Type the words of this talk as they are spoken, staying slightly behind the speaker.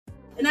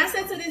And I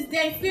said to this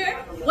day, Fear,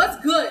 what's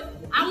good?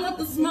 I want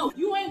the smoke.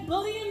 You ain't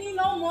bullying me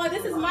no more.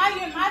 This is my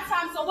year, my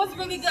time, so what's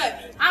really good?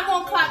 I'm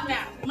on clock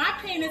now. My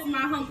pain is my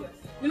hunger.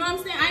 You know what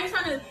I'm saying? I ain't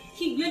trying to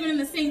keep living in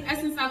the same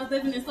essence I was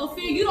living in. So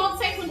Fear, you don't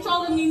take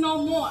control of me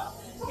no more.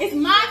 It's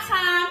my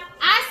time.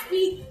 I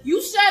speak.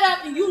 You shut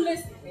up and you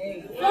listen.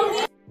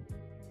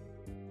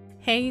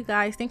 Hey you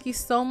guys, thank you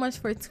so much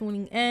for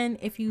tuning in.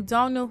 If you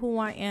don't know who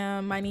I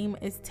am, my name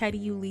is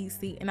Teddy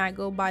Ulisi and I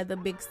go by the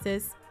Big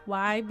Sis.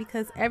 Why?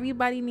 Because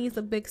everybody needs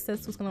a big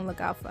sis who's gonna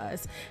look out for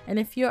us. And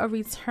if you're a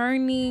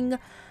returning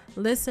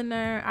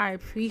listener, I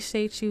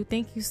appreciate you.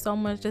 Thank you so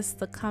much just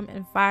to come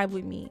and vibe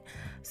with me.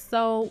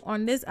 So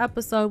on this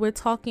episode, we're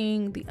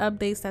talking the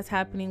updates that's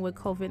happening with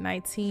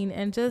COVID-19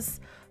 and just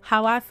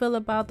how I feel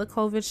about the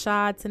COVID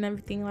shots and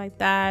everything like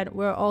that.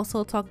 We're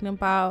also talking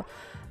about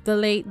the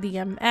late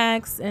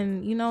DMX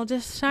and, you know,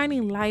 just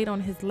shining light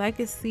on his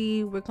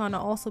legacy. We're going to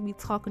also be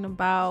talking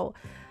about,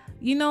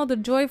 you know, the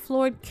Joy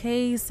Floyd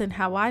case and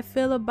how I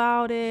feel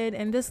about it,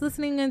 and just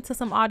listening into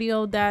some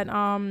audio that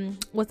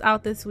was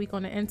out this week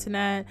on the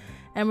internet.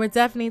 And we're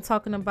definitely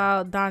talking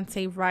about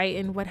Daunte Wright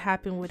and what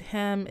happened with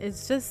him.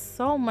 It's just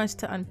so much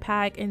to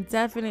unpack, and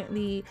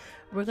definitely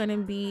we're going to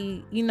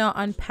be, you know,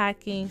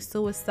 unpacking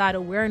Suicide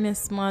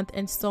Awareness Month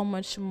and so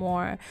much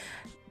more.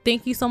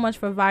 Thank you so much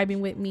for vibing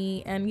with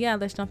me, and yeah,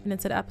 let's jump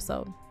into the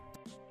episode.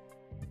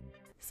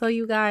 So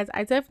you guys,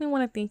 I definitely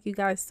want to thank you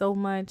guys so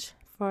much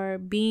for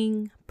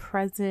being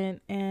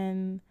present,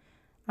 and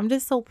I'm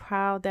just so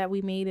proud that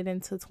we made it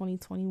into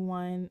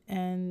 2021.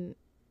 And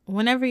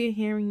whenever you're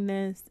hearing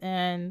this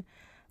and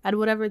at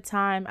whatever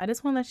time, I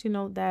just want to let you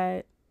know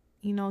that,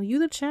 you know, you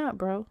the champ,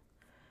 bro.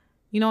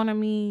 You know what I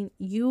mean?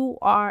 You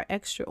are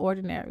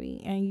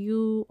extraordinary and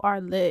you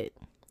are lit.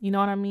 You know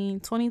what I mean?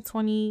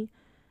 2020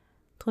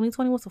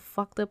 was a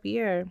fucked up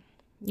year.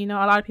 You know,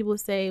 a lot of people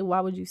say, why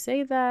would you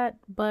say that?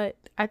 But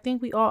I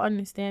think we all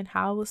understand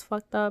how it was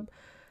fucked up.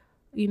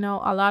 You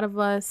know, a lot of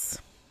us,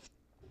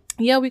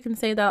 yeah, we can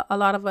say that a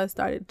lot of us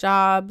started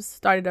jobs,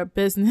 started our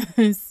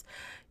business.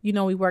 You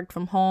know, we worked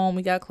from home.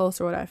 We got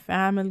closer with our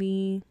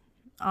family.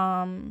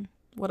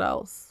 What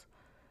else?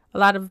 A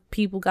lot of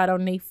people got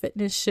on their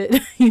fitness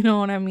shit. You know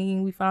what I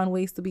mean? We found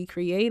ways to be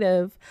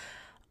creative.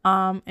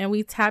 And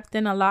we tapped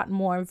in a lot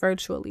more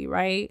virtually,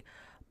 right?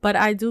 But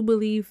I do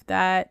believe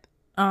that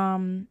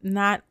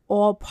not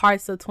all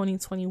parts of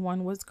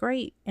 2021 was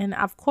great. And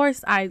of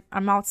course,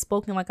 I'm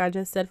outspoken, like I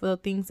just said, for the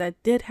things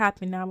that did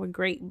happen now were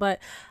great. But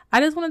I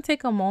just want to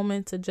take a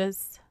moment to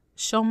just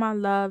show my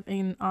love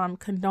and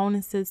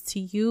condolences to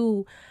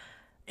you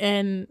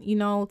and, you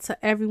know,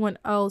 to everyone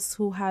else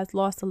who has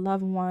lost a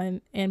loved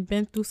one and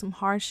been through some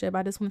hardship.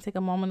 I just want to take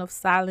a moment of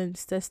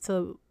silence just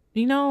to,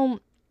 you know,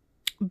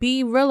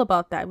 be real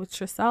about that with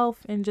yourself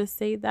and just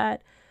say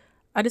that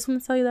I just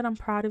want to tell you that I'm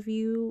proud of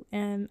you,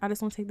 and I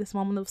just want to take this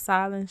moment of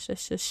silence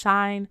just to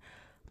shine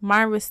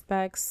my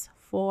respects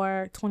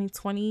for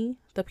 2020,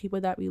 the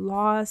people that we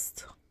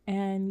lost,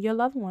 and your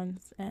loved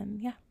ones. And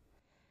yeah.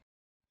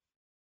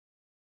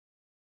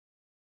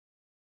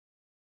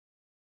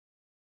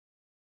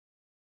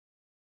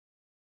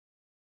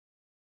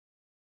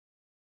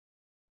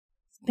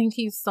 Thank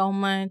you so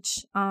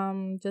much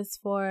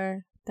just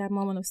for that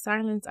moment of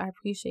silence. I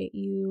appreciate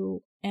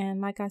you.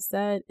 And like I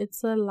said,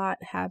 it's a lot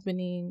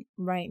happening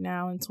right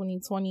now in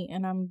 2020,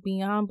 and I'm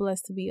beyond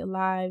blessed to be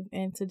alive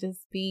and to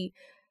just be,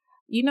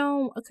 you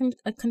know,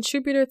 a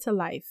contributor to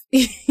life.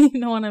 You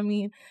know what I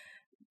mean?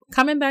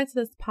 Coming back to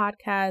this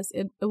podcast,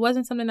 it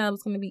wasn't something that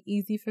was going to be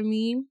easy for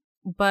me,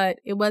 but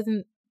it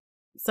wasn't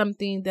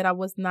something that I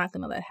was not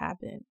going to let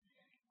happen.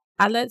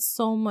 I let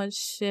so much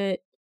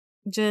shit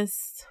I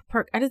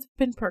just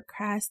been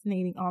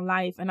procrastinating on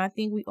life, and I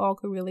think we all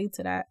could relate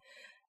to that.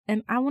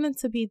 And I wanted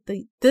to be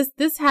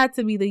this had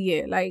to be the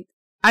year. Like,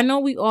 I know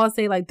we all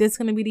say like this is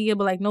gonna be the year,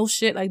 but like no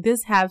shit, like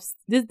this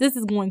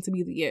is going to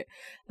be the year.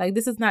 Like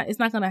it's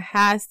not gonna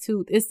has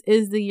to. This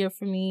is the year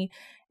for me,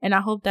 and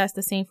I hope that's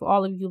the same for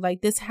all of you.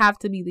 Like this have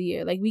to be the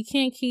year. Like we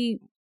can't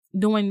keep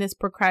doing this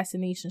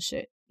procrastination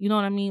shit. You know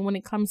what I mean? When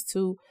it comes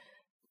to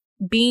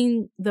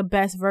being the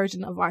best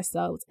version of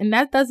ourselves. And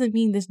that doesn't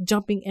mean just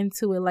jumping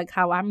into it like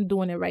how I'm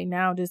doing it right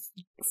now. Just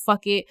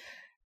fuck it.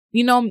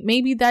 You know,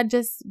 maybe that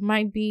just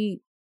might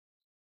be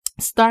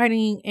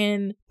starting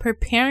and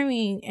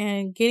preparing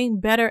and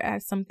getting better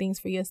at some things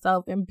for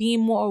yourself and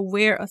being more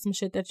aware of some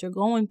shit that you're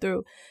going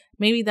through.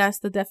 Maybe that's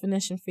the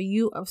definition for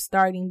you of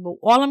starting. But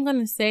all I'm going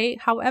to say,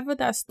 however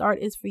that start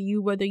is for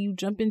you, whether you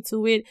jump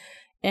into it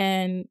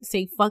and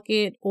say fuck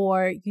it,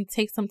 or you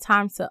take some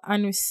time to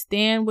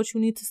understand what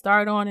you need to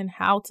start on and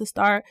how to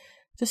start,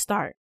 just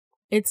start.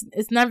 It's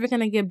never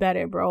going to get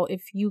better, bro,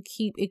 if you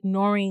keep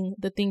ignoring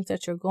the things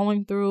that you're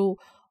going through,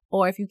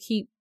 or if you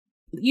keep,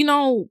 you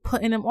know,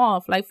 putting them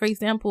off. Like, for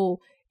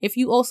example, if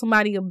you owe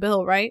somebody a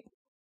bill, right?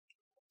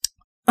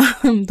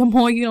 The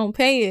more you don't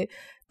pay it,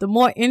 the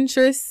more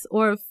interest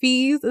or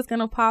fees it's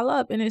going to pile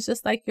up. And it's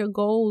just like your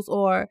goals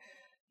or,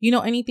 you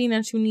know, anything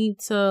that you need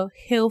to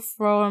heal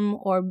from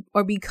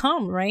or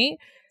become, right?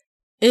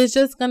 It's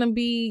just going to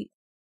be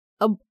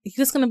is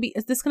this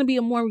gonna be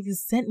a more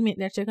resentment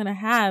that you're gonna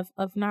have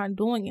of not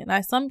doing it.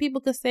 Like, some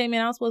people could say,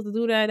 man, I was supposed to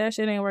do that. That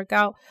shit ain't work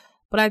out.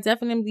 But I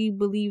definitely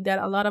believe that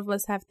a lot of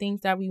us have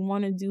things that we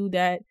want to do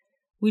that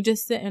we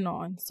just sitting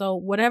on. So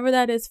whatever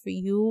that is for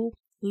you,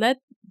 let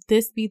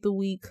this be the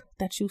week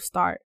that you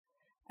start.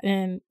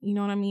 And you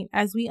know what I mean?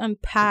 As we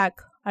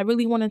unpack, I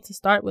really wanted to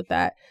start with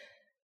that.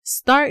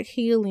 Start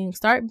healing.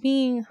 Start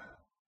being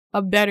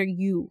a better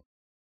you.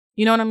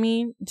 You know what I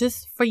mean?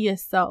 Just for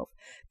yourself.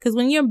 Because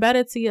when you're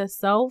better to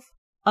yourself,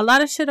 a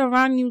lot of shit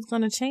around you is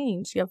going to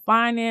change. Your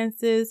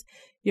finances,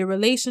 your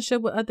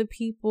relationship with other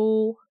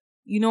people.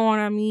 You know what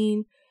I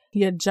mean?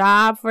 Your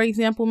job, for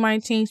example,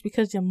 might change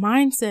because your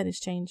mindset is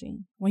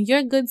changing. When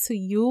you're good to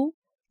you,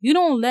 you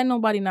don't let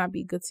nobody not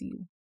be good to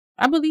you.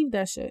 I believe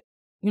that shit.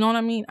 You know what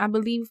I mean? I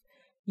believe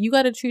you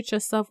got to treat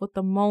yourself with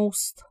the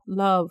most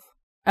love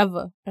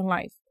ever in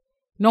life.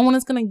 No one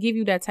is going to give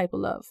you that type of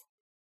love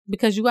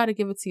because you got to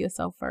give it to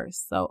yourself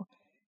first. So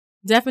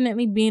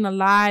definitely being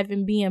alive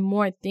and being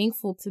more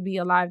thankful to be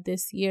alive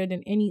this year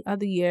than any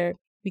other year,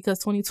 because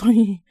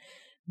 2020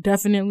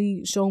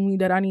 definitely showed me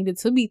that I needed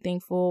to be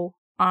thankful.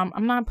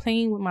 I'm not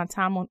playing with my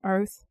time on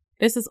earth.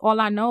 This is all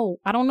I know.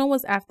 I don't know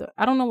what's after.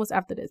 I don't know what's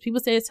after this. People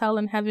say it's hell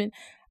and heaven.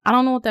 I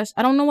don't know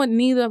I don't know what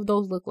neither of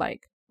those look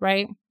like,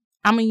 right?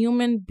 I'm a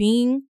human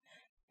being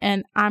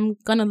and I'm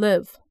gonna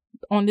live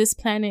on this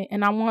planet,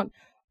 and I want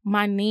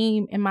my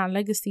name and my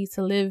legacy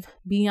to live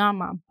beyond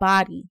my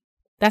body.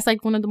 That's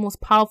like one of the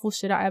most powerful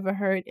shit I ever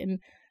heard. And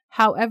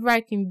however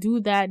I can do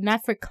that,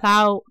 not for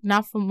clout,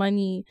 not for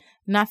money,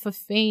 not for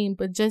fame,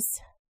 but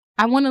just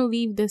I want to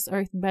leave this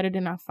earth better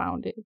than I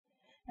found it.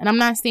 And I'm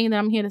not saying that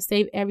I'm here to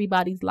save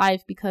everybody's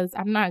life because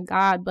I'm not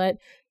God, but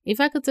if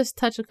I could just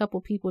touch a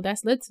couple people,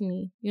 that's lit to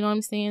me. You know what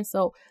I'm saying?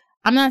 So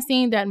I'm not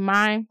saying that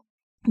my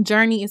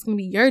journey is going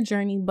to be your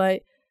journey,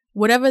 but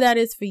whatever that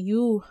is for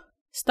you,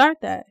 start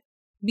that.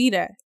 Be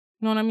that.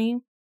 You know what I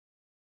mean?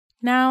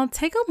 Now,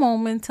 take a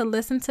moment to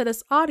listen to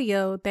this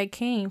audio that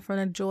came from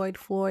the George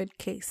Floyd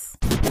case.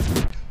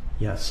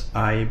 Yes,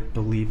 I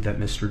believe that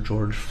Mr.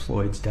 George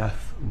Floyd's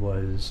death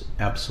was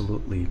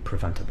absolutely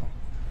preventable.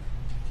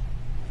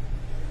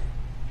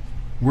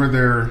 Were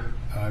there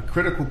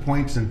critical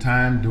points in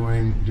time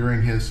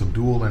during his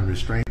subdual and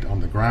restraint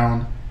on the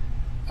ground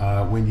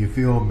when you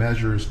feel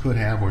measures could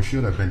have or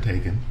should have been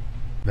taken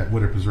that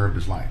would have preserved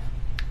his life?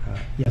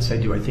 Yes, I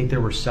do. I think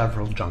there were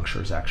several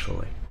junctures,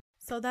 actually.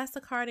 So that's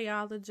the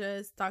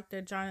cardiologist,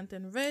 Dr.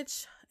 Jonathan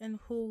Rich, and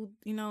who,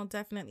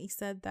 definitely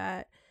said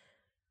that,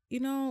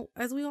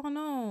 as we all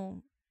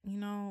know,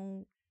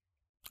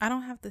 I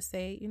don't have to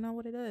say,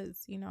 what it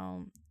is,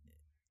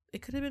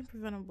 it could have been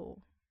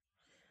preventable.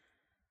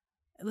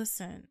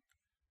 Listen,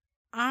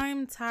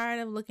 I'm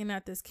tired of looking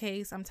at this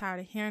case. I'm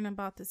tired of hearing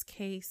about this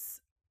case.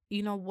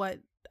 You know what?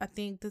 I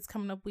think this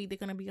coming up week, they're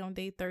going to be on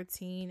day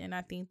 13. And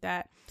I think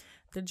that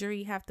the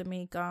jury have to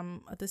make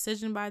a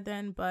decision by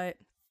then. But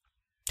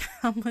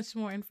how much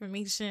more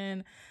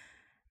information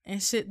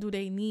and shit do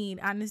they need?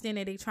 I understand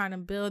that they're trying to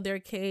build their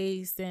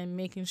case and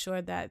making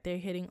sure that they're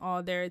hitting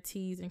all their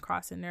T's and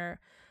crossing their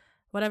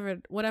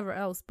whatever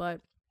else. But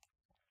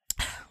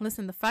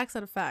listen, the facts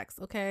are the facts.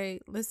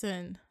 Okay.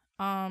 Listen,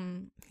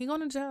 he's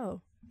going to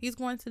jail. He's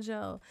going to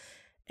jail.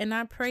 And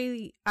I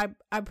pray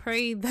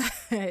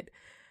that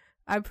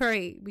I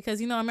pray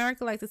because,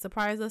 America likes to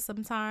surprise us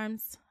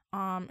sometimes.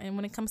 And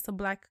when it comes to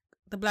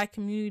the black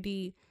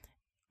community,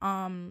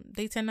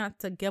 they tend not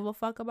to give a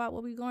fuck about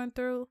what we're going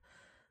through.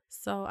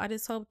 So I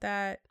just hope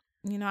that,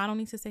 I don't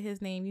need to say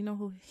his name. You know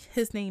who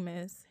his name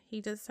is.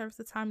 He just serves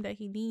the time that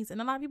he needs.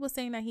 And a lot of people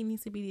saying that he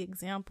needs to be the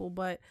example,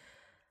 but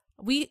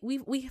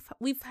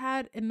we've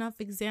had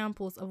enough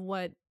examples of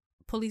what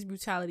police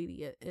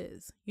brutality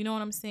is. You know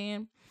what I'm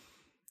saying?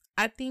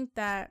 I think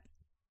that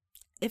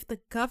if the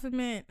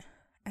government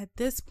at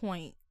this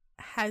point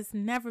has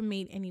never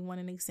made anyone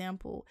an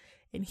example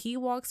and he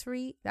walks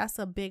free, that's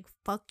a big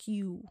fuck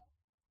you.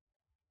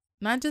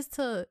 Not just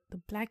to the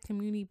black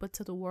community, but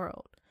to the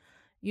world.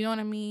 You know what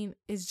I mean?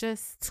 It's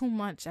just too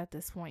much at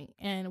this point.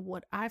 And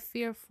what I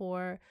fear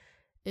for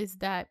is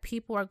that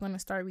people are going to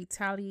start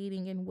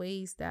retaliating in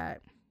ways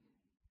that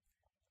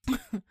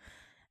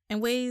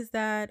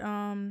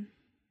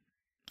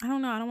I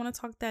don't know. I don't want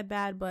to talk that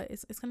bad, but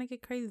it's going to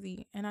get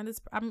crazy. And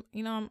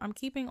I'm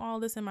keeping all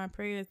this in my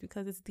prayers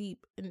because it's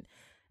deep and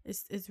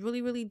it's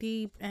really, really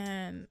deep.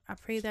 And I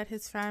pray that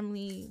his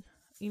family,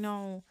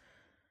 I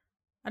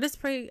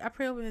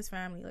pray over his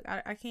family. Like,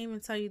 I can't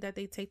even tell you that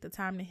they take the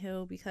time to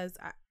heal because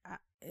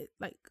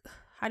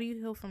how do you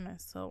heal from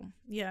this? So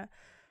yeah,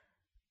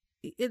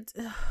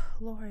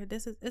 Lord,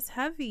 it's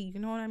heavy. You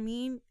know what I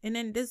mean? And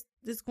then this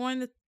going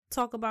to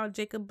talk about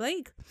Jacob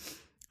Blake.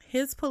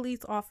 His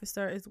police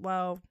officer as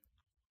well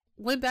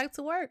went back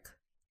to work.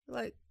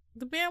 Like,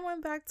 the man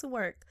went back to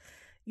work.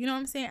 You know what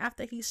I'm saying?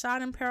 After he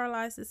shot and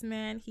paralyzed this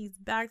man, he's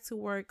back to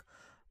work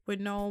with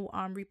no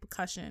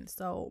repercussions.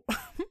 So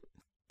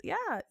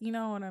yeah, you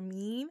know what I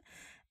mean?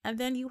 And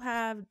then you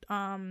have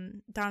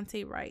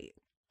Daunte Wright.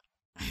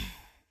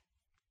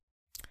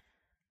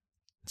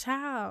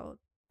 Child,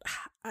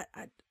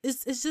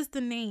 it's just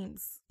the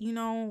names, you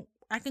know.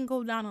 I can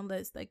go down a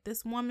list. Like,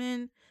 this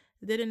woman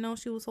didn't know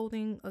she was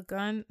holding a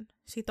gun.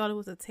 She thought it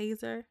was a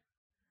taser.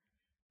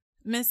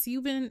 Miss,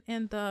 you've been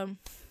in the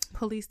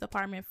police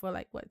department for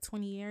like what,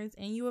 20 years,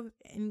 and you're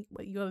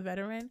a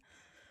veteran.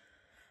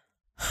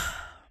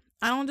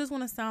 I don't just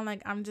want to sound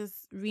like I'm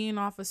just reading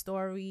off a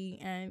story,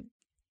 and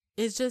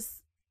it's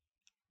just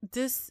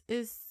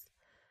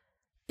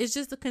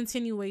a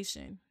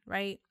continuation,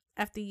 right?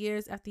 After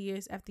years.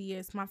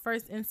 My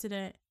first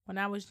incident when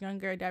I was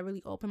younger that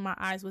really opened my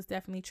eyes was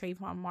definitely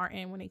Trayvon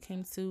Martin when it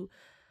came to,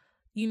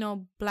 you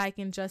know, Black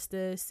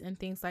injustice and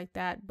things like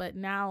that. But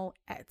now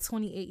at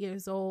 28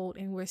 years old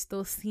and we're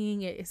still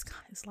seeing it,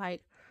 it's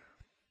like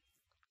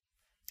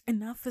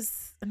enough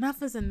is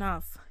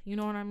enough. You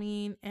know what I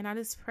mean? And I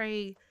just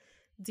pray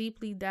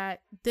deeply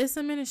that this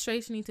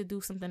administration needs to do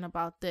something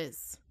about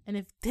this. And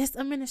if this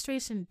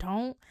administration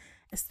don't,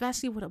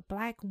 especially with a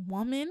Black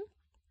woman,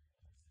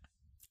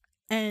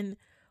 and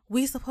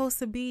we supposed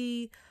to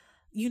be,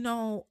 you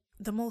know,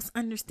 the most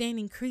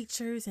understanding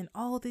creatures and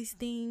all these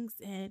things,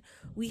 and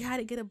we had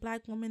to get a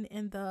Black woman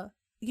in the,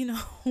 you know,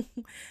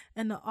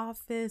 in the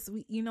office.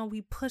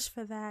 We push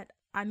for that.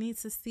 I need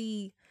to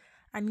see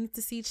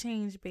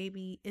change,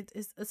 baby.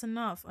 It's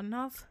enough.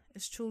 Enough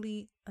is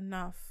truly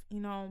enough. You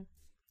know,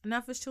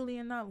 enough is truly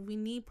enough. We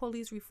need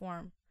police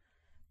reform.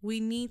 We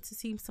need to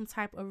see some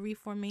type of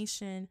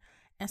reformation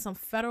and some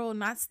federal,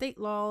 not state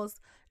laws.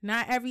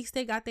 Not every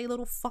state got their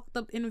little fucked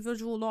up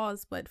individual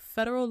laws, but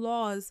federal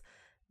laws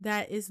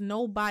that is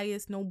no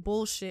bias, no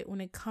bullshit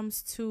when it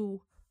comes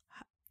to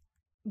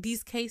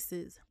these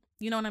cases.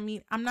 You know what I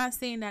mean? I'm not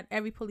saying that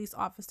every police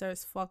officer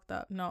is fucked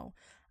up. No,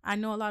 I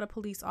know a lot of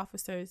police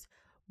officers,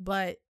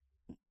 but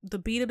the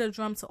beat of the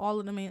drum to all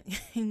of them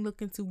ain't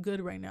looking too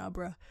good right now,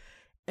 bruh.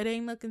 It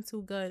ain't looking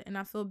too good. And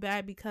I feel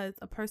bad because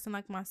a person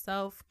like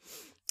myself,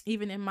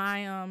 even in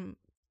my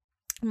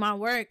my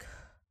work,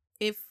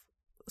 if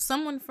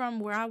someone from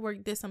where I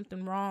work did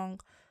something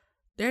wrong,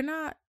 they're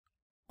not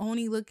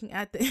only looking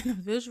at the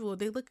individual,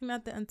 they're looking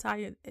at the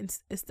entire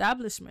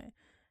establishment.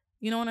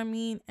 You know what I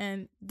mean?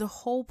 And the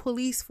whole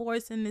police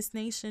force in this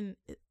nation,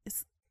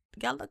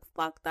 y'all look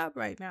fucked up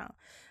right now.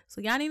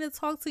 So y'all need to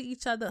talk to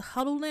each other,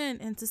 huddle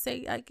in, and to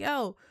say like,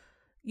 yo,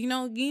 you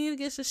know, you need to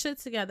get your shit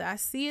together. I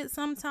see it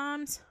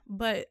sometimes,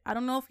 but I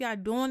don't know if y'all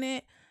doing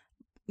it,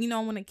 you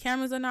know, when the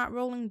cameras are not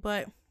rolling,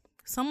 but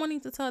someone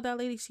needs to tell that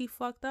lady she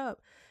fucked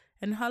up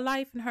and her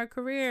life and her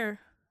career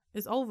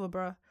is over,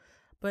 bruh.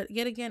 But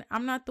yet again,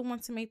 I'm not the one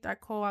to make that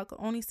call. I can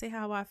only say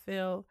how I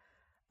feel.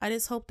 I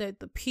just hope that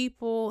the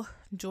people,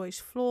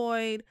 George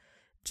Floyd,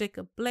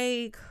 Jacob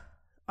Blake,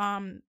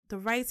 the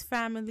Rice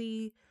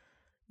family,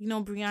 you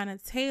know,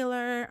 Breonna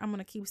Taylor, I'm going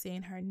to keep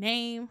saying her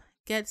name,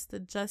 gets the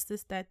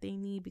justice that they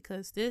need,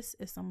 because this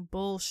is some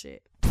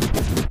bullshit.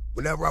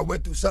 Whenever I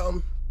went through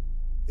something,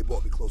 it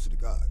brought me closer to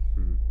God.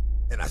 Mm-hmm.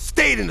 And I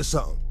stayed into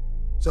something.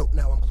 So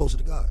now I'm closer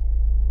to God.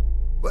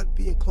 But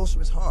being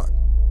closer is hard.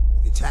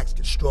 The attacks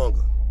get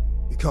stronger,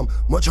 become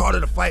much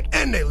harder to fight,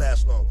 and they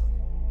last longer.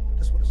 But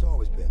that's what it's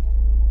always been.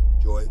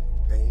 Joy with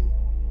the pain,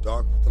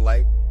 dark with the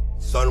light,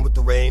 sun with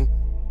the rain.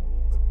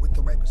 But with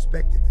the right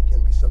perspective, there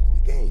can be something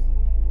to gain.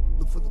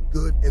 Look for the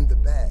good and the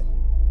bad,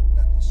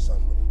 not the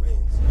sun when it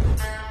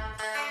rains.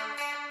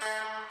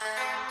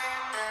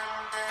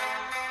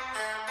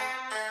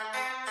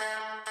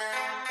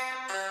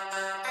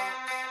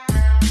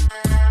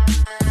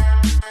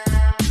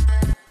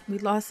 We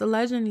lost a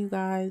legend, you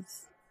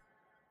guys.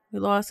 We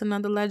lost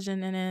another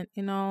legend. And then,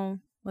 you know,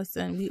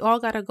 listen, we all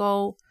gotta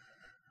go.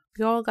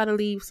 We all gotta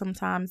leave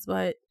sometimes,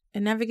 but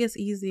it never gets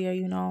easier,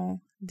 you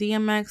know.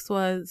 DMX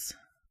was,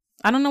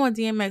 I don't know what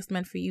DMX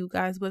meant for you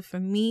guys, but for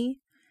me,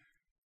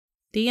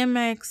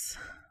 DMX,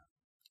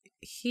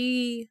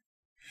 he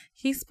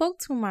spoke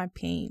to my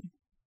pain.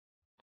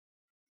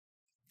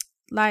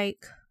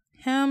 Like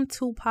him,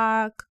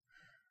 Tupac,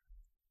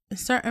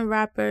 certain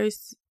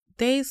rappers,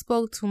 they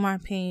spoke to my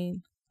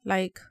pain.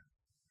 Like,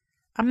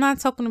 I'm not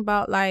talking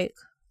about like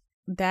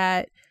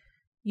that,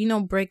 you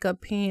know,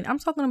 breakup pain. I'm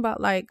talking about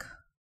like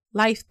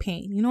life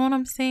pain. You know what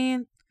I'm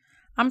saying?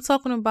 I'm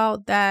talking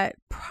about that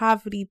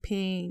poverty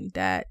pain,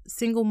 that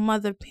single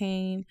mother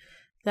pain,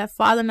 that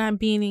father not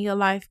being in your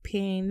life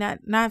pain,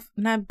 that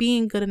not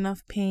being good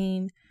enough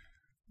pain,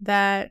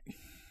 that,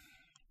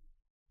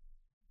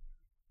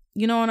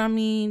 you know what I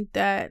mean?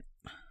 That,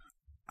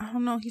 I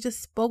don't know, he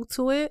just spoke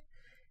to it.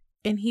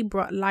 And he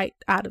brought light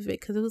out of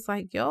it, because it was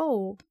like,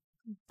 yo,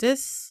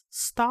 this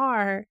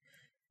star,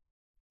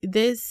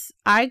 this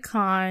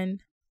icon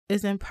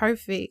isn't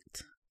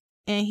perfect.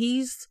 And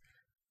he's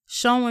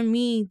showing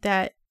me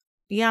that,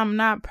 yeah, I'm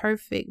not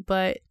perfect,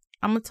 but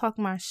I'm going to talk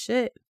my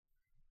shit.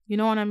 You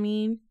know what I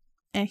mean?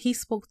 And he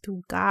spoke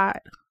through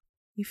God.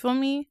 You feel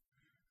me?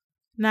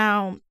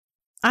 Now,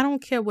 I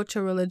don't care what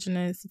your religion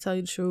is, to tell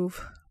you the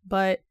truth,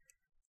 but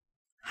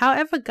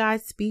however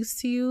God speaks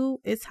to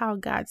you, it's how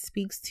God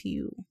speaks to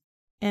you.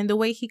 And the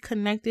way he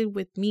connected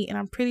with me, and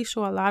I'm pretty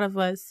sure a lot of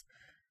us,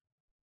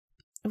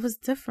 it was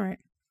different.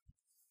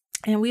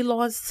 And we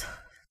lost,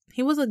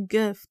 he was a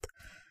gift.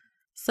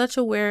 such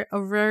a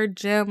rare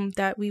gem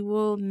that we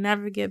will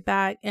never get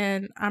back.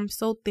 And I'm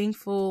so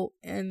thankful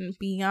and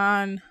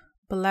beyond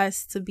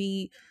blessed to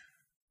be,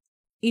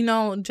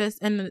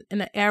 just in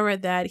an era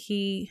that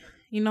he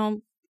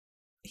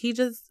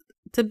just,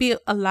 to be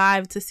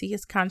alive, to see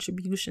his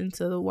contribution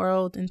to the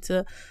world and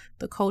to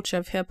the culture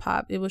of hip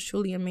hop. It was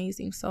truly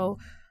amazing. So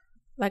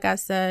like I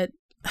said,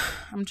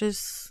 I'm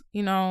just,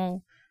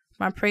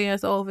 my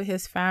prayers are over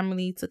his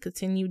family to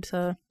continue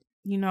to,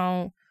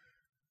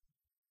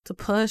 to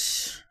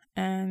push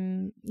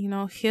and,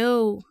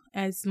 heal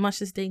as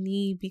much as they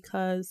need,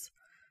 because,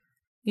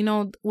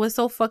 what's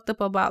so fucked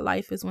up about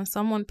life is when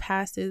someone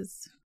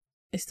passes,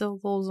 it still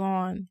goes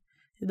on.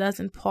 It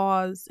doesn't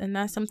pause. And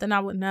that's something I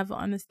would never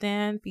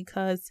understand,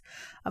 because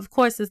of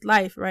course it's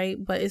life, right?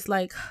 But it's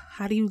like,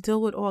 how do you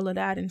deal with all of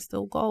that and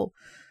still go?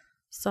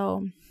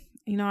 So,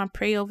 I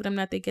pray over them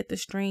that they get the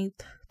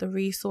strength, the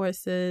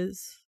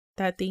resources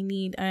that they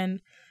need.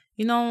 And,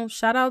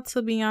 shout out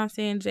to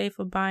Beyonce and Jay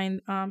for buying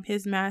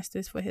his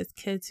masters for his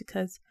kids,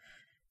 because,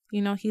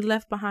 he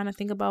left behind, I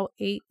think, about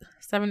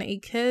 7 to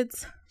 8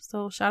 kids.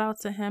 So shout out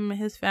to him and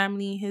his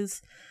family,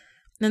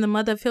 and the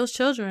mother of his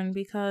children,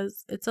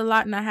 because it's a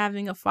lot not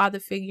having a father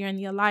figure in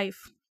your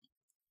life.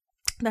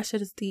 That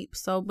shit is deep.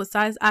 So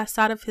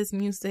outside of his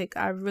music,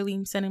 I really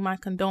am sending my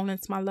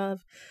condolence, my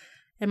love,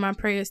 and my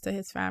prayers to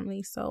his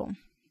family. So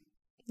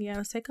yeah,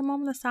 let's take a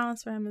moment of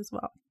silence for him as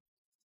well.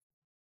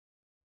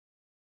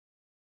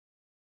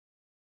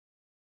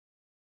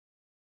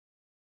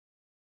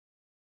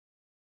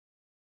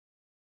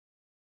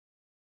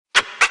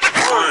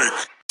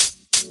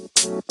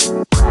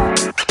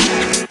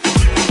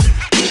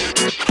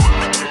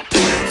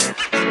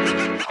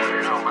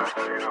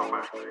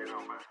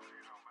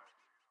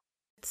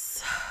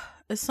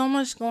 There's so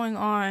much going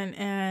on,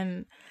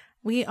 and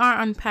we are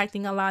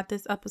unpacking a lot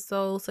this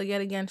episode. So yet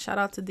again, shout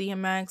out to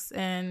DMX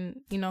and,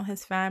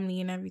 his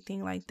family and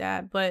everything like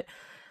that. But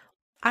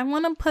I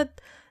want to put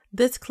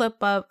this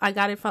clip up. I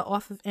got it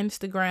off of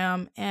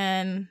Instagram,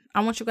 and I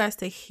want you guys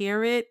to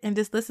hear it and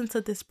just listen to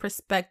this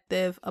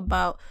perspective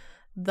about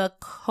the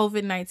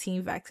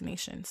COVID-19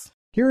 vaccinations.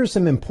 Here are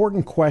some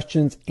important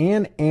questions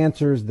and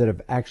answers that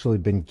have actually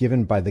been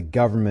given by the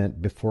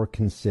government before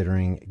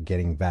considering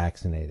getting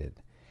vaccinated.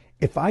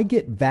 If I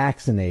get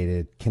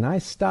vaccinated, can I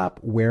stop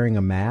wearing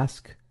a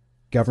mask?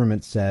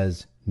 Government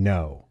says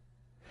no.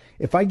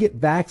 If I get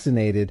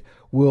vaccinated,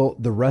 will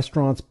the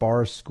restaurants,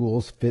 bars,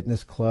 schools,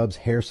 fitness clubs,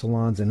 hair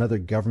salons, and other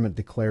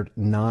government-declared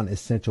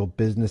non-essential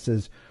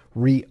businesses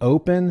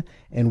reopen?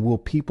 And will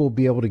people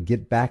be able to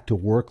get back to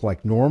work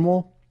like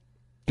normal?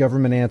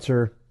 Government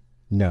answer,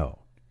 no.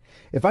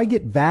 If I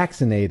get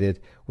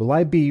vaccinated, will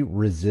I be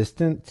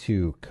resistant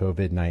to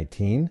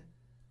COVID-19?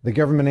 The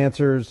government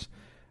answers,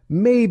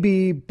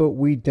 maybe, but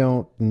we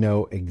don't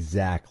know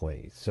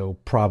exactly, so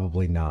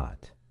probably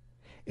not.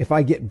 If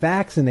I get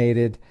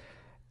vaccinated,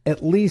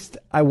 at least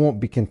I won't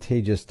be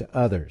contagious to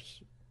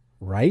others,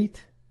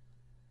 right?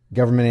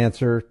 Government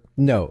answer,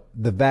 no,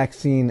 the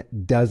vaccine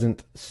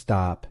doesn't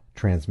stop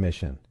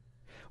transmission.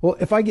 Well,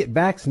 if I get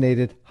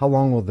vaccinated, how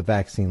long will the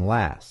vaccine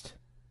last?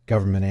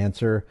 Government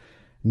answer,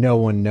 no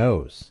one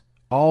knows.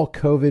 All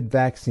COVID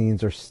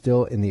vaccines are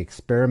still in the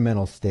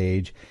experimental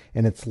stage,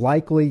 and it's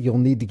likely you'll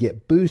need to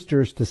get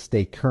boosters to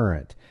stay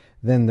current.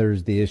 Then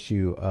there's the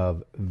issue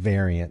of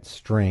variant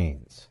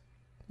strains.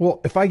 Well,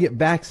 if I get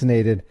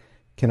vaccinated,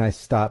 can I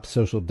stop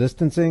social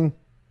distancing?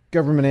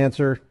 Government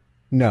answer,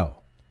 no.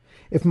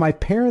 If my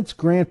parents,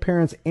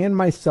 grandparents, and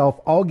myself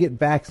all get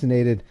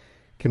vaccinated,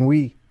 can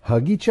we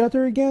hug each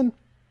other again?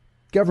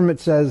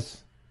 Government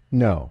says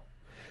no.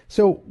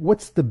 So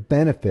what's the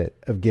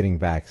benefit of getting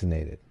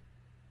vaccinated?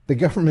 The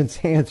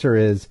government's answer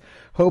is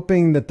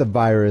hoping that the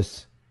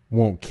virus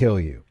won't kill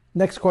you.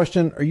 Next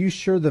question, are you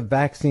sure the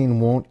vaccine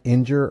won't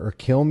injure or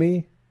kill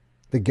me?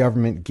 The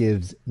government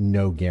gives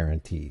no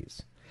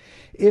guarantees.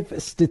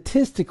 If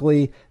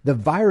statistically the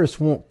virus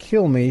won't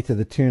kill me to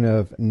the tune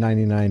of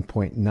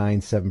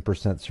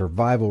 99.97%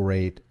 survival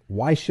rate,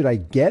 why should I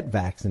get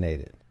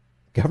vaccinated?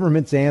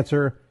 Government's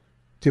answer,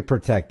 to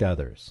protect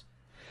others.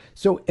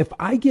 So if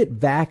I get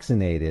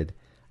vaccinated,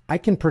 I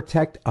can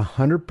protect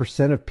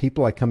 100% of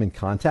people I come in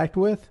contact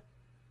with?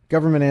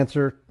 Government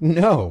answer,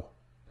 no,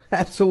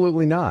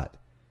 absolutely not.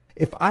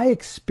 If I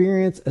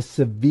experience a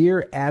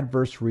severe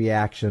adverse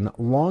reaction,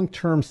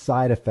 long-term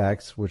side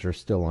effects, which are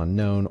still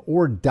unknown,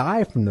 or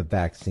die from the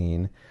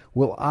vaccine,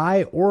 will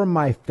I or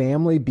my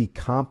family be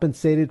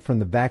compensated from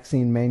the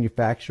vaccine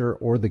manufacturer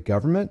or the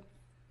government?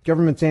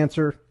 Government's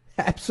answer,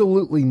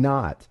 absolutely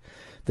not.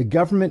 The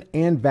government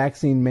and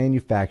vaccine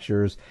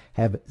manufacturers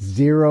have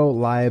zero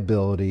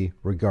liability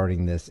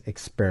regarding this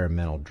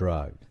experimental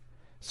drug.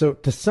 So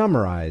to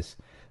summarize,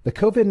 the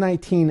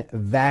COVID-19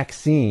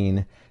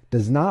 vaccine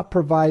does not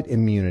provide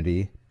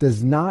immunity,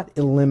 does not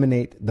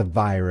eliminate the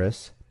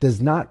virus, does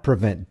not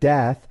prevent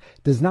death,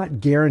 does not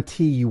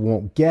guarantee you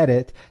won't get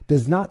it,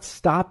 does not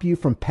stop you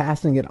from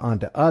passing it on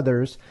to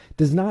others,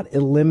 does not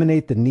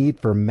eliminate the need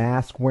for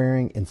mask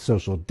wearing and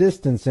social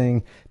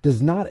distancing,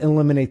 does not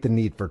eliminate the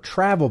need for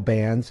travel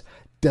bans,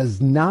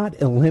 does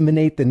not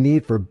eliminate the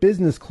need for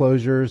business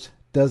closures,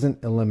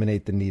 doesn't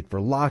eliminate the need for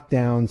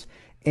lockdowns,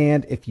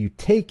 and if you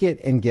take it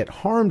and get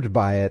harmed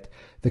by it,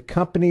 the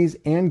companies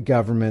and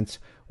governments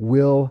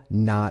will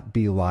not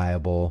be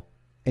liable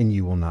and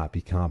you will not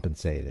be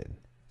compensated.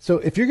 So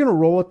if you're going to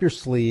roll up your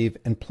sleeve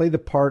and play the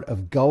part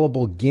of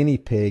gullible guinea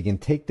pig and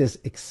take this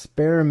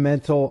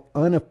experimental,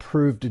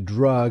 unapproved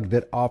drug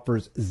that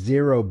offers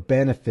zero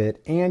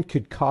benefit and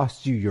could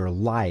cost you your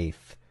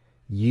life,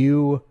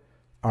 you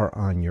are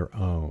on your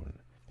own.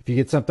 If you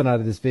get something out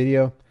of this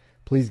video,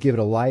 please give it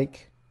a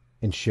like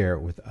and share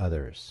it with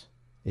others.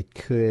 It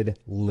could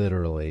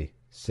literally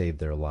save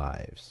their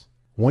lives.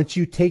 Once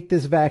you take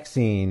this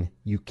vaccine,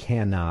 you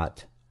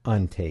cannot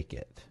untake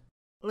it.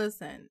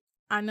 Listen,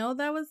 I know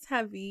that was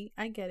heavy.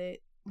 I get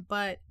it.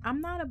 But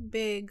I'm not a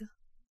big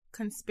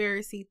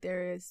conspiracy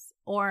theorist,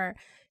 or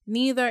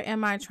neither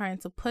am I trying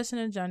to push an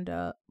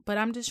agenda, but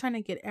I'm just trying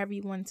to get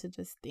everyone to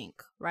just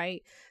think,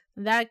 right?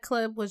 That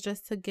clip was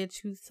just to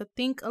get you to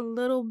think a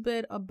little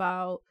bit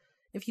about,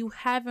 if you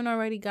haven't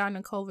already gotten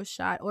a COVID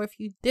shot, or if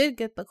you did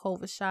get the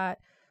COVID shot,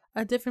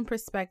 a different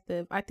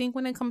perspective. I think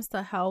when it comes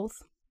to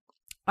health,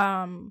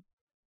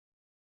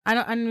 I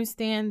don't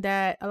understand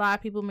that a lot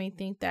of people may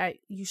think that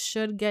you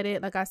should get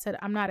it. Like I said,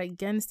 I'm not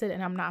against it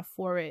and I'm not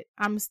for it.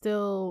 I'm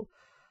still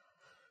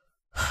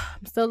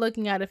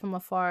looking at it from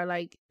afar.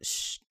 Like,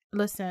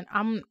 listen,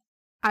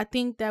 I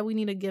think that we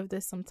need to give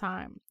this some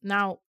time.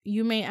 Now,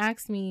 you may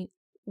ask me,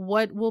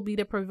 what will be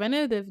the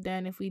preventative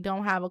then if we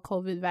don't have a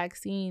COVID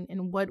vaccine,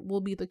 and what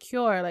will be the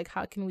cure? Like,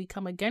 how can we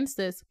come against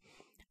this?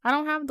 I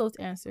don't have those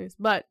answers,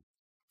 but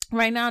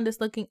right now I'm just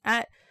looking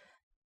at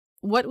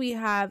what we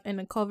have in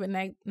the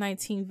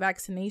COVID-19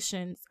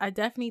 vaccinations. I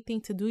definitely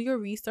think to do your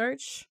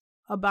research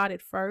about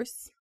it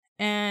first,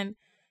 and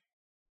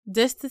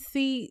just to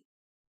see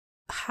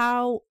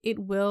how it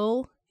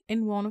will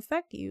and won't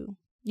affect you.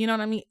 You know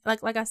what I mean?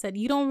 Like I said,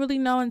 you don't really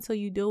know until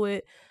you do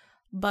it,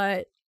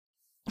 but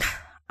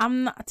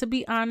I'm not, to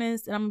be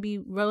honest, and I'm gonna be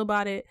real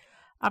about it,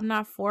 I'm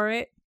not for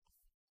it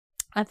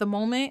at the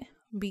moment,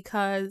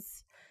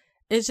 because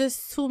it's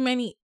just too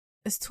many,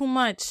 it's too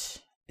much.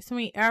 It's too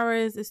many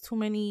errors. It's too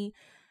many.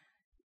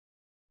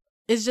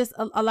 It's just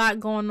a lot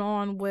going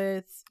on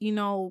with,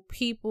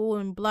 people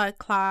and blood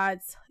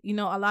clots. A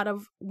lot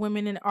of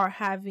women are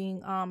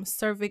having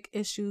cervix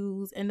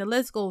issues, and the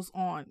list goes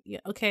on. Yeah,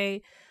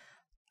 okay.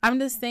 I'm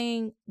just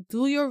saying,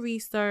 do your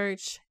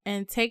research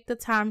and take the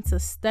time to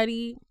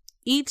study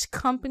each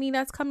company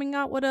that's coming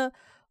out with a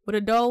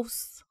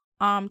dose.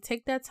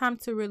 Take that time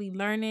to really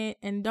learn it,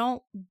 and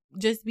don't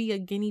just be a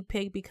guinea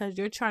pig because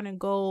you're trying to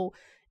go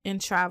and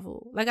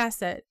travel. Like I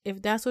said,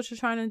 if that's what you're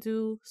trying to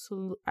do,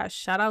 so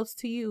shout outs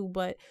to you,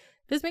 but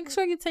just make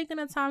sure you're taking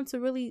the time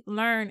to really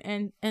learn,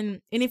 and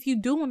if you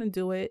do want to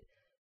do it,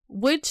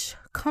 which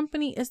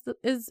company has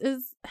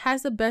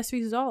the best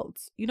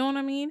results? You know what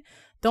I mean?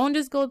 Don't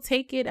just go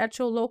take it at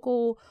your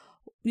local,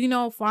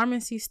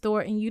 pharmacy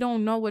store and you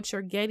don't know what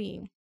you're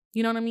getting.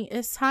 You know what I mean?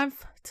 It's time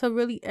to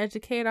really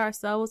educate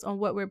ourselves on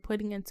what we're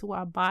putting into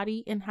our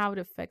body and how it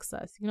affects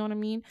us. You know what I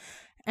mean?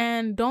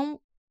 And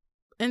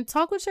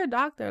talk with your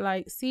doctor.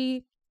 Like,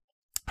 see,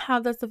 how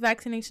does the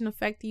vaccination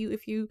affect you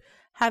if you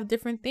have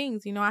different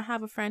things? I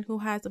have a friend who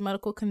has a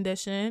medical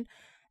condition,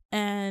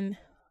 and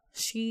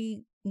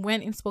she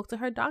went and spoke to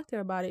her doctor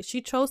about it.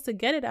 She chose to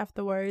get it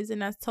afterwards,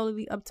 and that's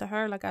totally up to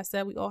her. Like I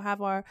said, we all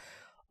have our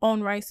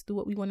own rights to do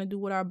what we want to do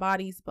with our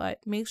bodies, but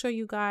make sure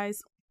you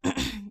guys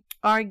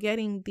are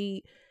getting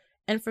the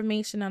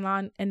information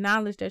and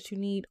knowledge that you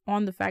need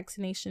on the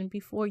vaccination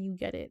before you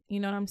get it. You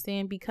know what I'm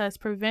saying? Because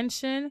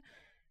prevention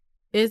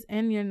is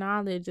in your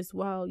knowledge as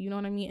well. You know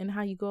what I mean? And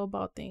how you go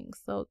about things.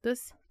 So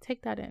just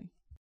take that in.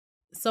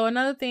 So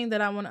another thing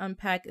that I want to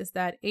unpack is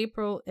that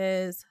April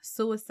is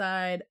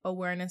Suicide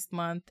Awareness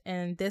Month.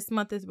 And this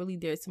month is really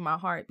dear to my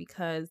heart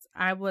because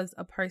I was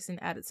a person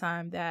at a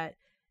time that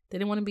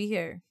didn't want to be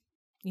here.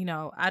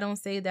 I don't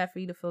say that for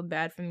you to feel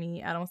bad for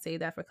me. I don't say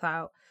that for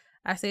clout.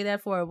 I say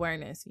that for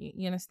awareness.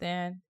 You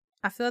understand?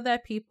 I feel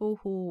that people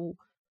who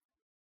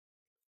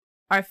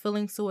are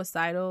feeling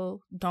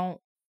suicidal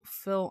don't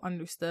feel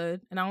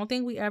understood, and I don't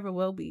think we ever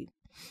will be,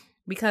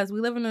 because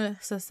we live in a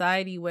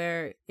society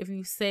where if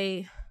you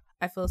say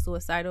I feel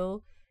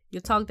suicidal,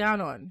 you're talked down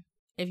on.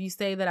 If you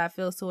say that I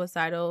feel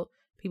suicidal,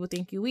 people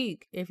think you're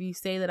weak. If you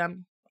say that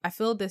I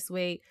feel this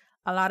way,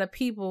 a lot of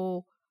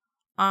people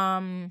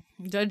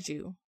judge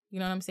you. You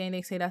know what I'm saying?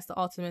 They say that's the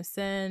ultimate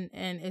sin,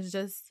 and it's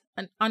just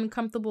an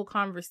uncomfortable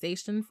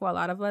conversation for a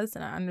lot of us,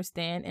 and I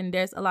understand. And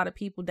there's a lot of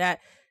people that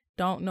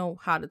don't know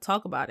how to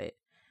talk about it.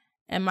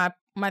 And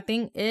my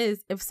thing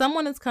is, if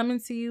someone is coming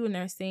to you and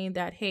they're saying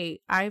that,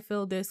 hey, I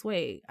feel this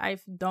way, I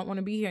don't want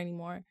to be here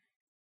anymore,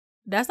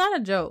 that's not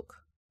a joke.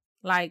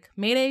 Like,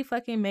 mayday,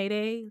 fucking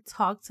mayday.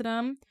 Talk to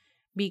them,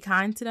 be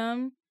kind to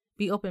them,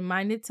 be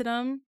open-minded to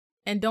them,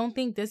 and don't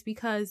think just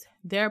because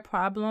their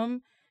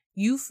problem,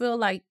 you feel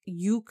like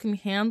you can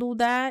handle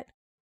that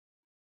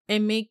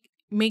and make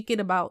it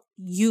about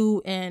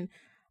you and,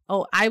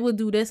 oh, I will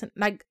do this.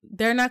 Like,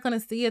 they're not going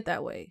to see it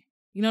that way.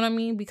 You know what I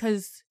mean?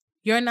 Because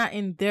You're not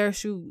in their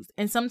shoes.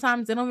 And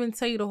sometimes they don't even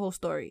tell you the whole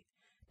story.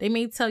 They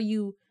may tell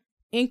you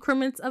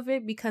increments of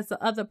it because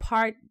the other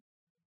part,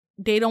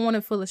 they don't want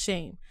to feel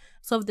ashamed.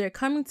 So if they're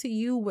coming to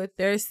you with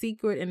their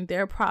secret and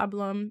their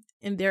problem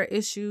and their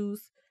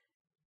issues,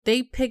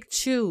 they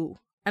picked you.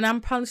 And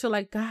I'm probably sure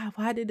like, God,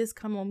 why did this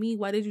come on me?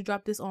 Why did you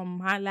drop this on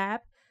my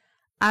lap?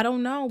 I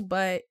don't know,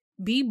 but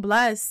be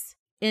blessed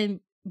and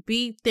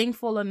be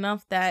thankful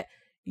enough that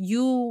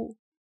you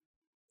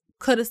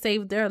could have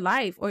saved their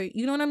life. Or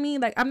you know what I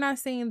mean? Like, I'm not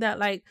saying that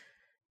like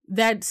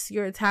that's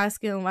your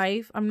task in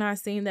life. I'm not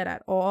saying that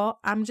at all.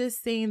 I'm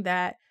just saying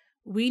that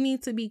we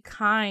need to be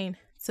kind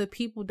to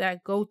people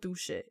that go through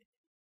shit.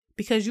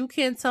 Because you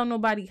can't tell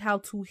nobody how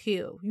to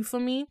heal. You feel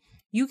me?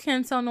 You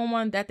can't tell no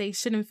one that they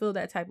shouldn't feel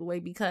that type of way,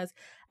 because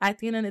at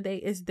the end of the day,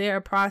 it's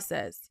their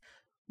process.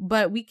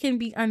 But we can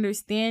be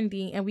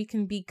understanding and we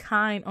can be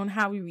kind on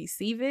how we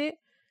receive it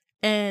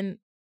and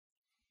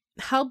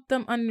help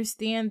them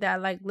understand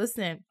that, like,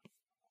 listen,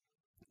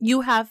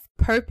 you have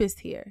purpose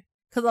here.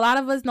 Because a lot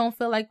of us don't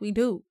feel like we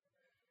do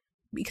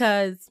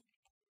because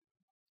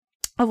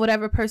of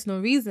whatever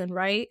personal reason,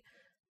 right?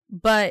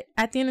 But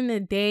at the end of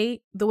the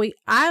day, the way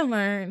I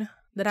learned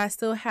that I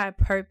still had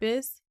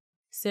purpose,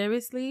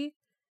 seriously,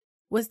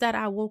 was that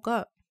I woke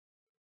up.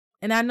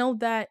 And I know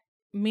that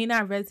may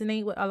not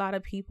resonate with a lot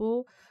of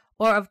people,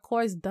 or of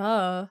course,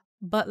 duh,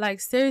 but like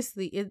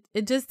seriously,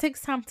 it just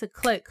takes time to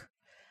click.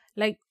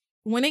 Like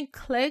when it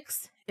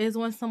clicks is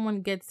when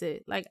someone gets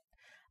it. Like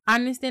I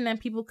understand that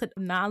people could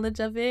have knowledge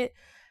of it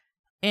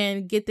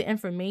and get the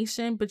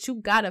information, but you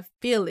gotta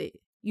feel it.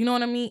 You know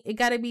what I mean? It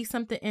gotta be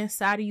something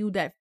inside of you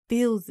that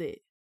feels it.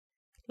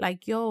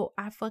 Like, yo,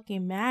 I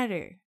fucking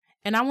matter.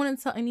 And I want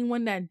to tell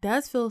anyone that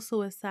does feel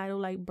suicidal,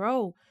 like,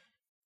 bro,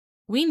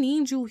 we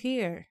need you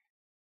here.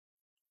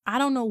 I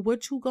don't know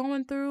what you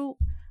going through.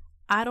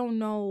 I don't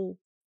know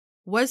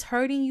what's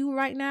hurting you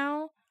right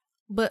now,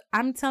 but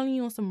I'm telling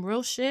you on some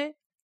real shit,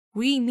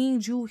 we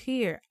need you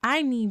here.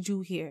 I need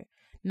you here.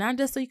 Not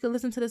just so you can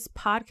listen to this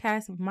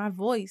podcast of my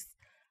voice.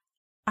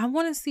 I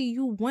want to see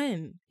you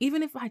win,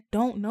 even if I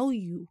don't know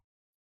you.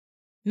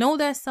 Know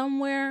that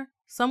somewhere,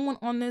 someone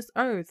on this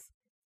earth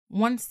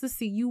wants to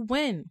see you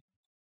win.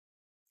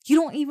 You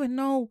don't even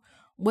know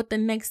what the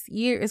next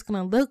year is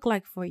going to look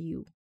like for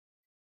you.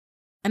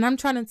 And I'm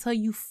trying to tell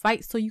you,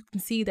 fight so you can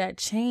see that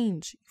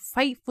change.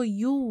 Fight for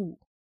you.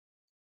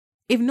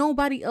 If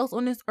nobody else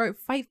on this earth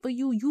fight for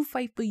you, you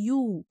fight for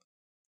you.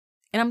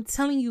 And I'm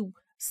telling you,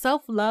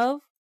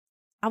 self-love,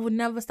 I would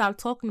never stop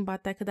talking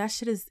about that because that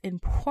shit is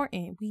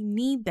important. We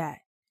need that.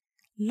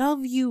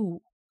 Love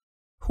you.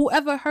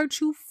 Whoever hurt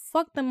you,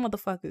 fuck them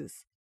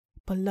motherfuckers.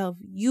 But love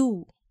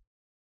you.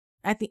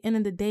 At the end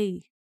of the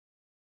day,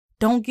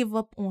 don't give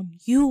up on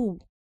you.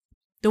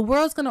 The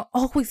world's gonna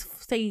always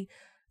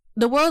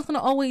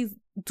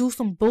do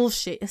some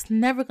bullshit. It's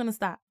never gonna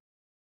stop.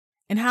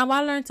 And how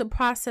I learned to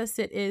process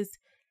it is,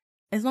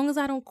 as long as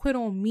I don't quit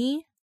on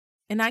me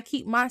and I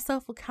keep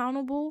myself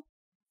accountable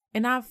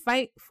and I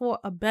fight for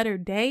a better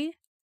day,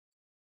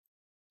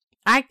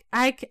 I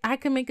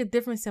can make a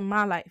difference in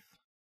my life.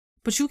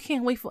 But you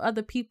can't wait for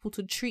other people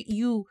to treat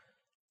you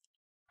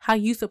how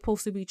you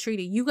supposed to be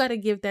treated. You got to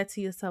give that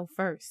to yourself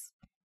first.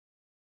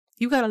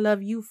 You got to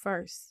love you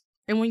first.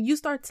 And when you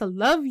start to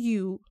love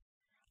you,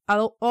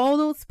 all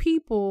those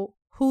people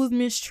who's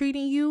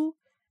mistreating you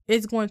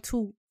is going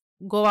to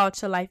go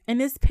out your life.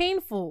 And it's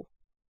painful.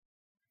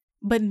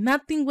 But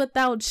nothing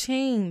without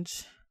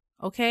change.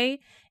 Okay?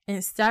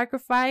 And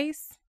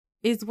sacrifice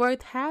is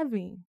worth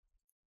having.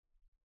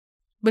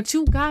 But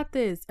you got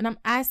this. And I'm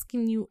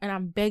asking you and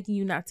I'm begging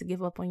you not to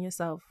give up on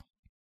yourself.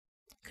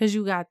 Because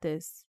you got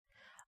this.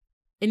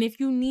 And if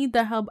you need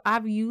the help,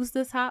 I've used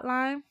this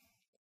hotline.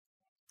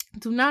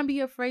 Do not be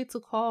afraid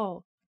to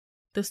call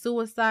the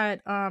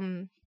suicide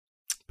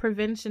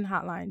prevention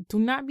hotline. Do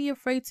not be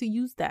afraid to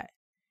use that.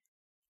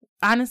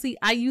 Honestly,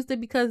 I used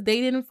it because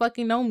they didn't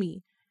fucking know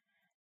me.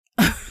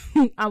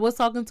 I was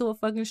talking to a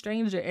fucking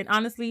stranger. And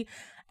honestly,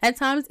 at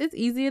times it's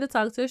easier to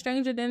talk to a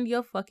stranger than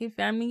your fucking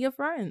family, your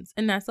friends.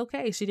 And that's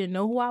okay. She didn't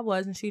know who I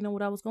was and she didn't know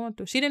what I was going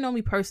through. She didn't know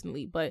me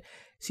personally, but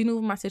she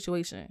knew my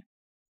situation.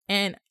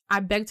 And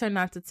I begged her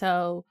not to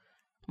tell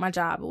my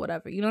job or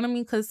whatever. You know what I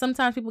mean? Because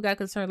sometimes people got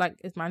concerned, like,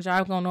 is my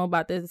job going to know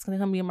about this? It's going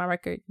to come be in my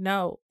record.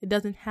 No, it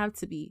doesn't have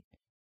to be.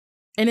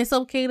 And it's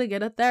okay to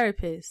get a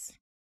therapist.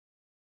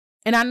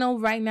 And I know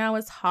right now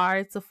it's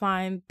hard to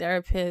find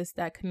therapists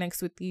that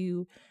connects with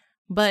you.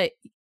 But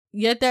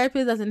your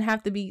therapist doesn't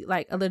have to be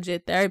like a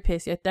legit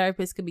therapist. Your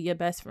therapist could be your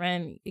best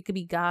friend. It could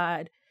be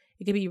God.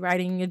 It could be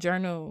writing your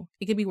journal.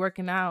 It could be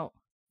working out.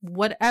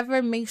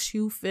 Whatever makes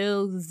you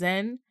feel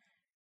zen,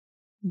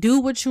 do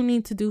what you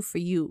need to do for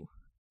you.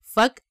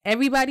 Fuck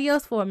everybody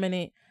else for a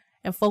minute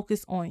and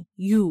focus on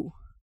you.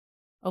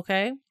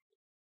 Okay?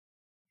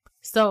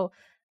 So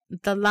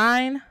the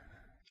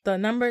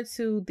number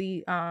to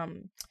the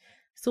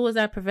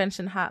suicide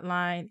prevention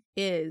hotline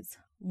is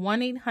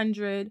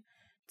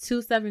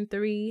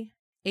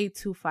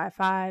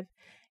 1-800-273-8255.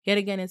 Yet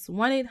again, it's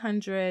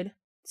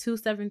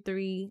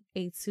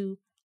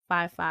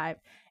 1-800-273-8255.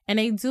 And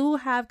they do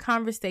have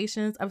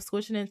conversations of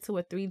switching into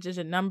a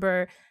 3-digit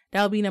number.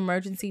 That'll be an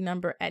emergency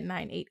number at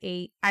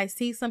 988. I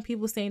see some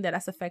people saying that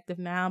that's effective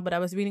now, but I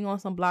was reading on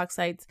some blog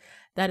sites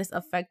that is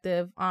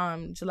effective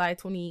July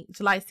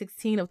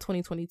 16 of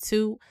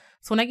 2022.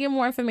 So when I get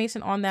more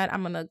information on that,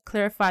 I'm going to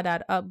clarify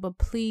that up. But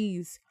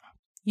please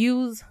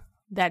use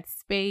that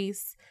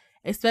space,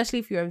 especially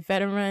if you're a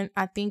veteran.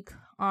 I think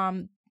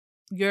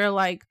you're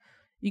like,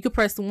 you could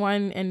press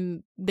 1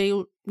 and they,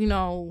 you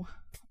know,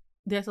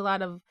 there's a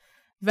lot of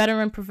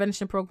veteran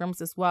prevention programs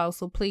as well.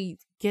 So please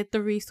get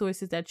the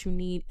resources that you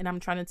need. And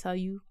I'm trying to tell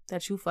you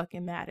that you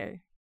fucking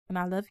matter. And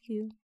I love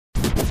you.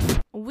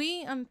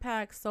 We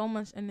unpack so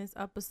much in this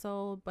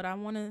episode, but I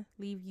want to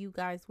leave you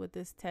guys with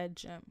this TED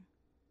gem.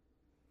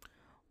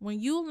 When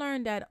you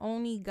learn that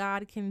only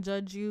God can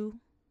judge you,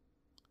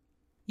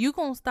 you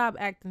gonna stop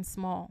acting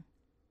small.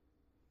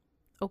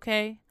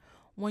 Okay?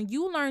 When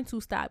you learn to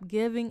stop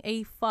giving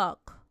a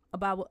fuck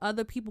about what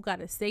other people got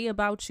to say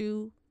about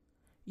you,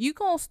 you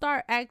gonna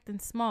start acting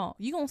small.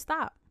 You gonna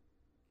stop.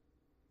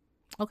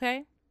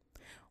 Okay?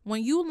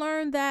 When you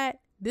learn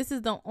that this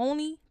is the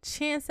only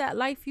chance at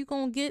life you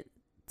gonna get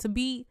to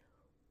be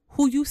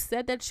who you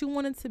said that you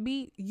wanted to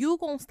be, you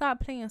gonna stop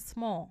playing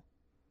small.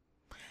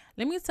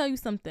 Let me tell you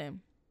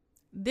something.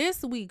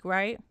 This week,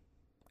 right,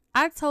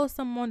 I told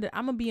someone that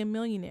I'm gonna be a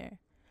millionaire.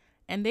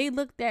 And they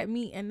looked at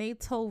me and they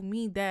told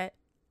me that,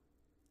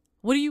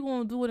 what are you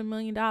gonna do with $1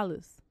 million?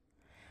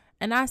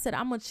 And I said,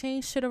 I'm gonna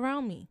change shit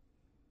around me.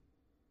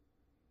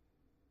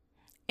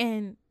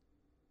 And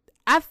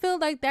I feel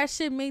like that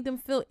shit made them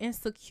feel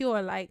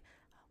insecure. Like,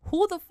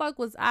 who the fuck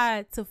was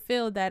I to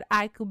feel that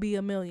I could be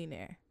a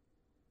millionaire?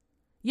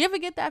 You ever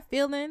get that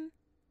feeling?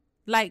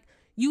 Like,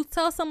 you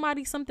tell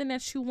somebody something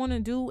that you want to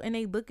do and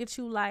they look at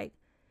you like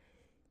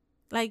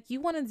you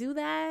want to do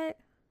that?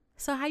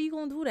 So how you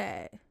gonna do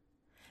that?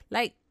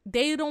 Like,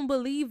 they don't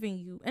believe in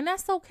you. And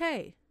that's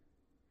okay.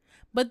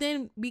 But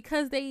then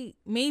because they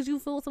made you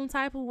feel some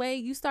type of way,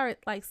 you start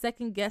like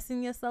second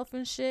guessing yourself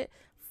and shit.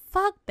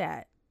 Fuck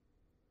that.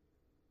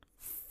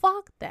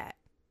 Fuck that.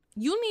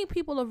 You need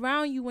people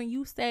around you when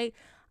you say,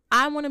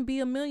 I want to be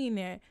a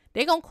millionaire.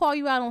 They gonna call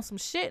you out on some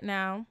shit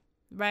now,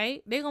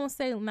 right? They gonna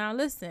say, now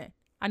listen,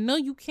 I know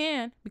you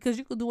can because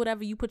you could do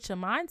whatever you put your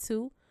mind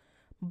to,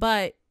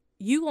 but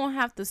you gonna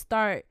have to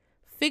start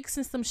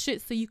fixing some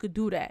shit so you could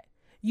do that.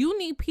 You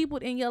need people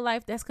in your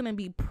life that's gonna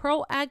be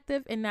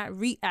proactive and not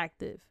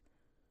reactive.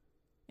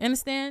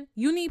 Understand?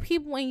 You need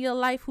people in your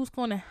life who's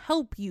gonna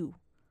help you,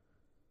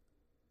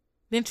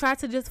 then try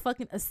to just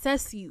fucking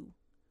assess you.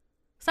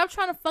 Stop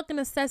trying to fucking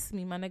assess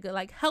me, my nigga.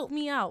 Like, help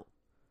me out.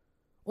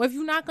 Or if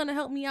you're not going to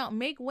help me out,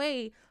 make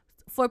way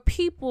for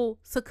people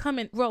to come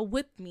and grow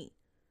with me.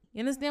 You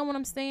understand what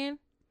I'm saying?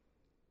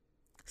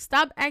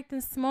 Stop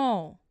acting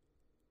small.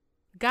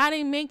 God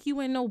ain't make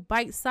you in no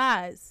bite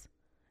size.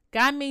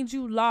 God made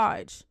you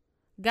large.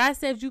 God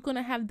said you're going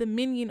to have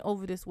dominion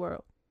over this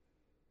world.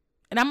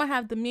 And I'm going to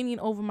have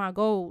dominion over my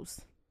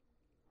goals.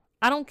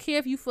 I don't care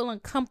if you feel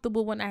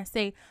uncomfortable when I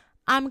say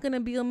I'm going to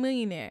be a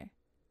millionaire.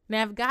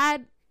 Now, if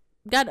God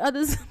got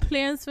other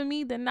plans for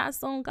me, then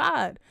that's on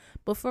God.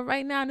 But for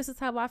right now, this is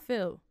how I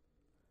feel.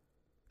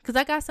 Because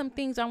I got some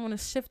things I want to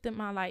shift in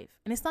my life.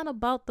 And it's not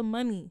about the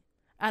money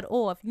at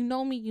all. If you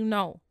know me, you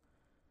know.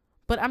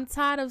 But I'm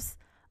tired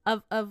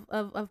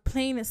of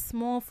playing it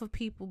small for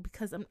people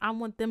because I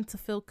want them to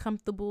feel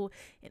comfortable.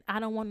 And I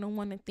don't want no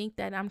one to think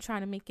that I'm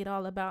trying to make it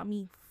all about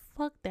me.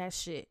 Fuck that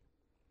shit.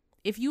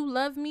 If you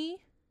love me,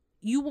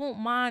 you won't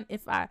mind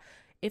if I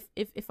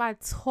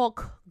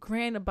talk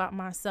grand about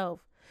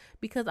myself.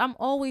 Because I'm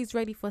always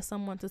ready for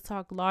someone to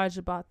talk large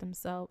about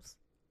themselves.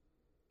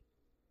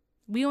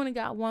 We only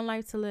got one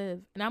life to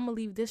live. And I'm going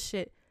to leave this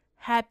shit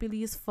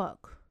happily as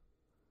fuck.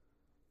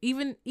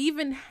 Even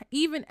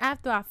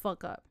after I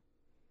fuck up.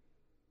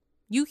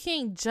 You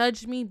can't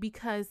judge me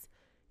because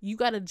you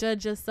got to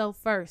judge yourself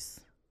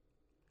first.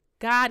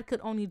 God could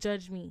only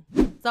judge me.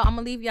 So I'm going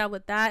to leave y'all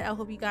with that. I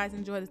hope you guys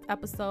enjoyed this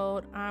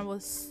episode. I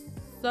was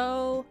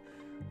so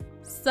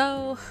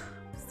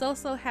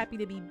happy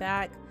to be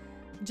back.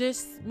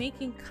 Just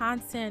making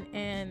content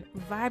and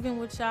vibing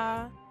with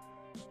y'all.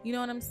 You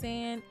know what I'm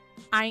saying?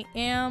 I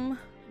am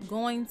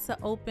going to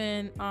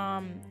open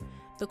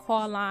the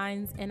call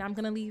lines, and I'm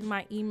gonna leave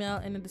my email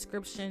in the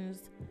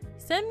descriptions.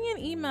 Send me an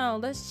email.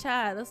 Let's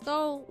chat. Let's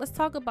go. Let's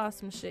talk about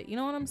some shit. You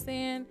know what I'm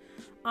saying?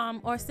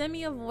 Or send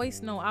me a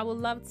voice note. I would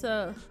love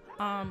to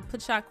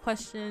put y'all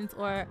questions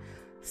or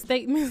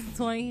statements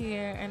on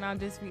here, and I'll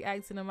just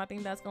react to them. I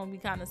think that's gonna be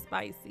kind of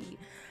spicy.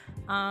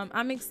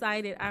 I'm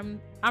excited.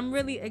 I'm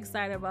really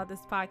excited about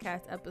this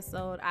podcast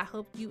episode. I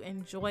hope you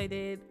enjoyed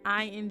it.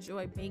 I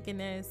enjoyed making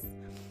this.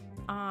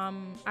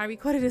 I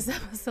recorded this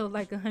episode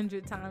like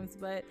 100 times,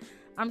 but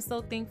I'm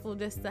so thankful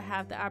just to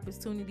have the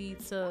opportunity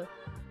to,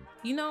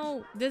 you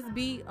know, just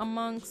be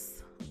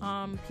amongst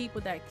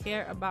people that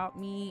care about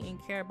me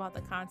and care about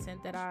the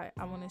content that I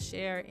want to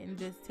share, and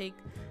just take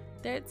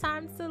their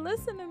time to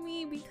listen to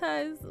me,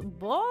 because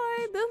boy,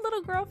 this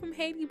little girl from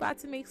Haiti about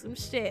to make some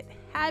shit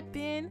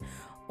happen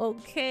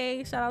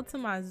Okay, shout out to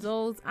my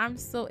Zoes. I'm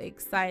so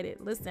excited.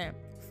 Listen,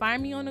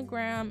 find me on the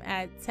gram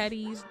at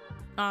Teddy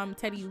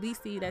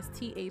Ulysses. That's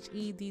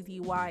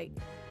TheDydYULYSSE.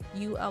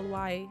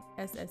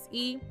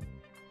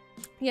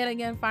 Yet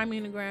again, find me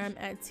on the gram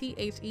at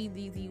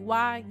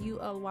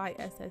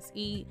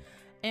TheDydYULYSSE.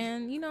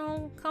 And, you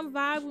know, come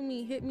vibe with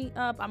me, hit me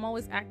up. I'm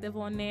always active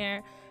on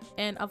there.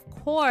 And of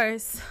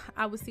course,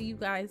 I will see you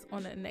guys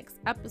on the next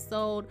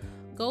episode.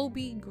 Go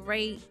be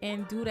great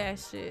and do that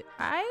shit.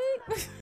 All right?